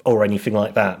or anything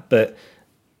like that. But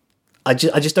I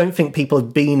just don't think people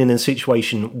have been in a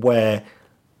situation where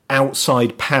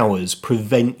outside powers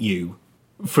prevent you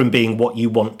from being what you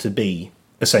want to be,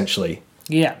 essentially.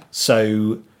 Yeah.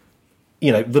 So,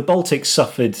 you know, the Baltics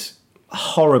suffered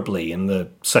horribly in the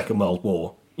Second World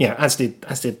War. Yeah, as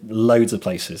did loads of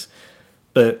places.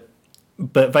 But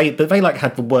they like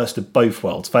had the worst of both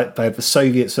worlds. They had the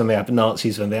Soviets, and they had the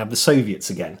Nazis, and they had the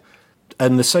Soviets again.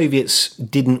 And the Soviets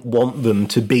didn't want them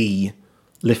to be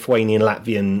Lithuanian,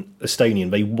 Latvian,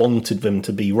 Estonian. They wanted them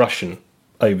to be Russian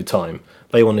over time.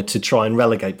 They wanted to try and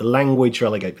relegate the language,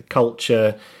 relegate the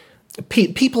culture.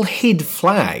 People hid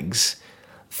flags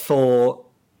for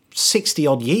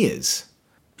 60-odd years.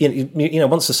 You know,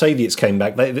 once the Soviets came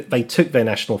back, they took their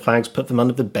national flags, put them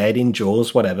under the bed, in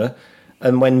drawers, whatever.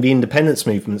 And when the independence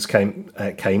movements came,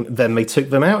 then they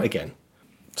took them out again.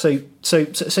 So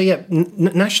yeah,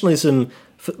 nationalism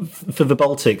for the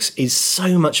Baltics is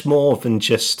so much more than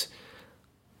just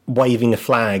waving a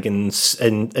flag and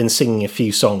singing a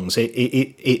few songs.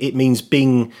 It means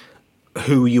being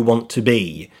who you want to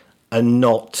be and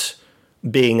not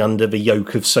being under the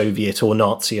yoke of Soviet or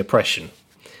Nazi oppression.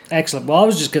 Excellent. Well, I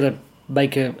was just going to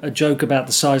make a joke about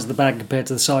the size of the band compared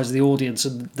to the size of the audience,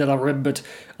 and then I remembered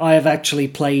I have actually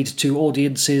played to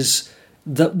audiences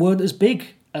that weren't as big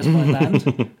as my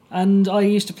band, and I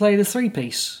used to play the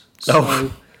three-piece.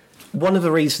 So, one of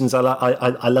the reasons I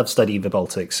love studying the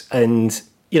Baltics, and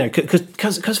you know,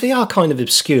 because they are kind of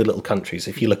obscure little countries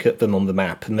if you look at them on the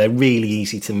map, and they're really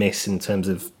easy to miss in terms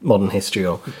of modern history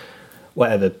or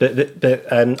whatever. But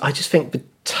I just think the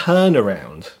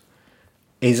turnaround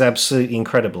is absolutely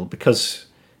incredible, because,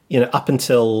 you know, up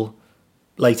until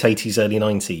late 80s, early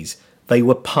 90s, they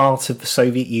were part of the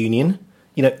Soviet Union,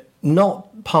 you know,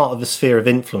 not part of the sphere of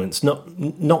influence,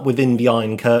 not within the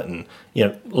Iron Curtain, you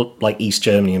know, like East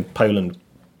Germany and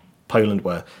Poland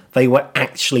were. They were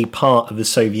actually part of the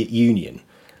Soviet Union,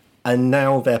 and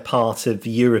now they're part of the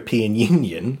European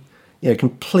Union, you know,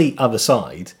 complete other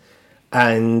side,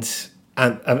 and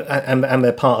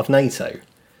they're part of NATO.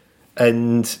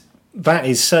 And that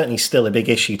is certainly still a big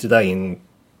issue today in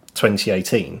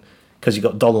 2018, because you've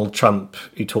got Donald Trump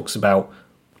who talks about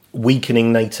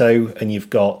weakening NATO, and you've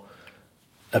got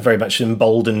a very much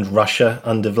emboldened Russia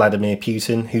under Vladimir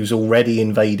Putin, who's already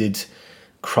invaded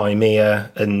Crimea,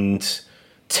 and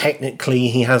technically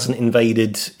he hasn't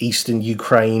invaded eastern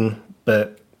Ukraine,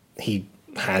 but he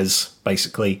has,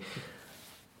 basically.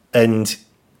 And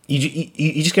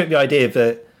you just get the idea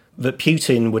that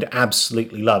Putin would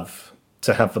absolutely love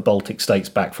to have the Baltic states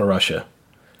back for Russia,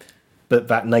 but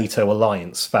that NATO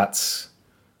alliance, that's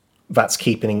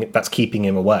keeping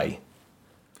him away.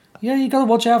 Yeah, you got to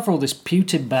watch out for all this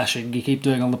Putin bashing you keep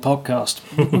doing on the podcast.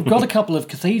 We've got a couple of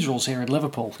cathedrals here in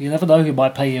Liverpool. You never know who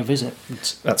might pay you a visit.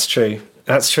 That's true.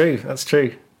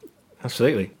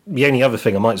 absolutely. The only other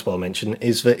thing I might as well mention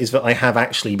is that I have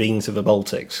actually been to the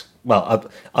Baltics. Well,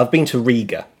 I've been to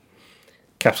Riga,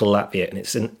 capital of Latvia, and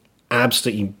it's an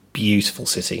absolutely beautiful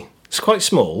city. It's quite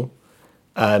small,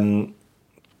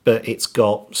 but it's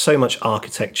got so much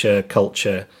architecture,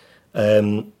 culture.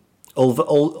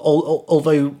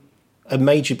 Although a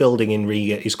major building in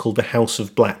Riga is called the House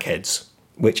of Blackheads,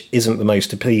 which isn't the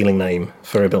most appealing name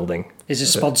for a building. Is it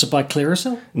sponsored by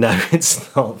Clearasil? No,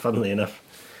 it's not, funnily enough.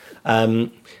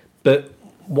 But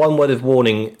one word of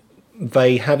warning,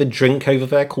 they have a drink over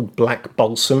there called Black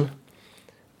Balsam,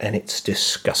 and it's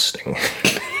disgusting.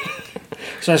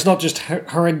 So it's not just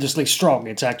horrendously strong,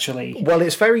 it's actually... Well,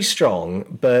 it's very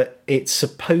strong, but it's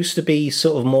supposed to be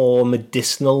sort of more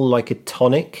medicinal, like a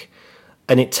tonic,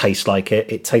 and it tastes like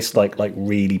it. It tastes like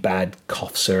really bad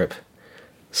cough syrup.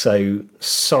 So,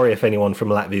 sorry if anyone from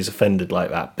Latvia is offended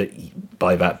like that, but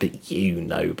Black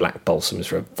Balsam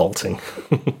is revolting.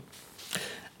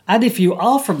 And if you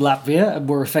are from Latvia and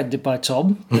were offended by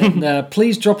Tom, then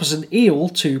please drop us an email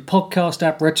to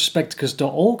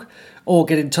podcast@retrospecticus.org or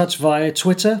get in touch via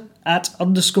Twitter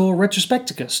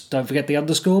 @_retrospecticus. Don't forget the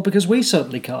underscore because we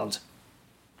certainly can't.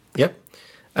 Yep.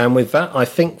 And with that, I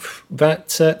think that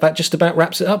just about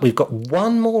wraps it up. We've got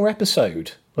one more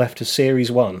episode left of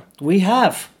Series 1. We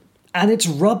have. And it's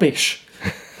rubbish.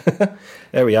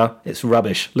 There we are. It's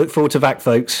rubbish. Look forward to that,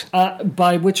 folks.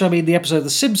 By which I mean the episode of The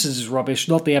Simpsons is rubbish,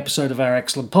 not the episode of our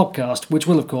excellent podcast, which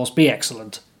will, of course, be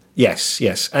excellent. Yes.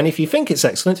 And if you think it's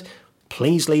excellent,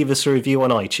 please leave us a review on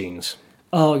iTunes.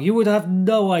 Oh, you would have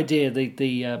no idea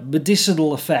the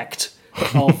medicinal effect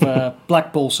of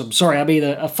Black Balsam. Sorry, I mean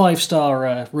a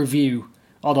 5-star review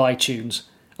on iTunes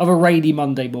of a rainy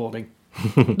Monday morning.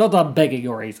 Not that I'm begging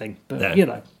or anything, but,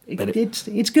 no,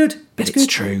 it's good. It's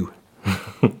true.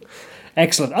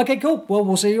 Excellent. Okay, cool. Well,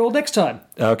 we'll see you all next time.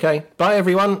 Okay. Bye,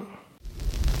 everyone.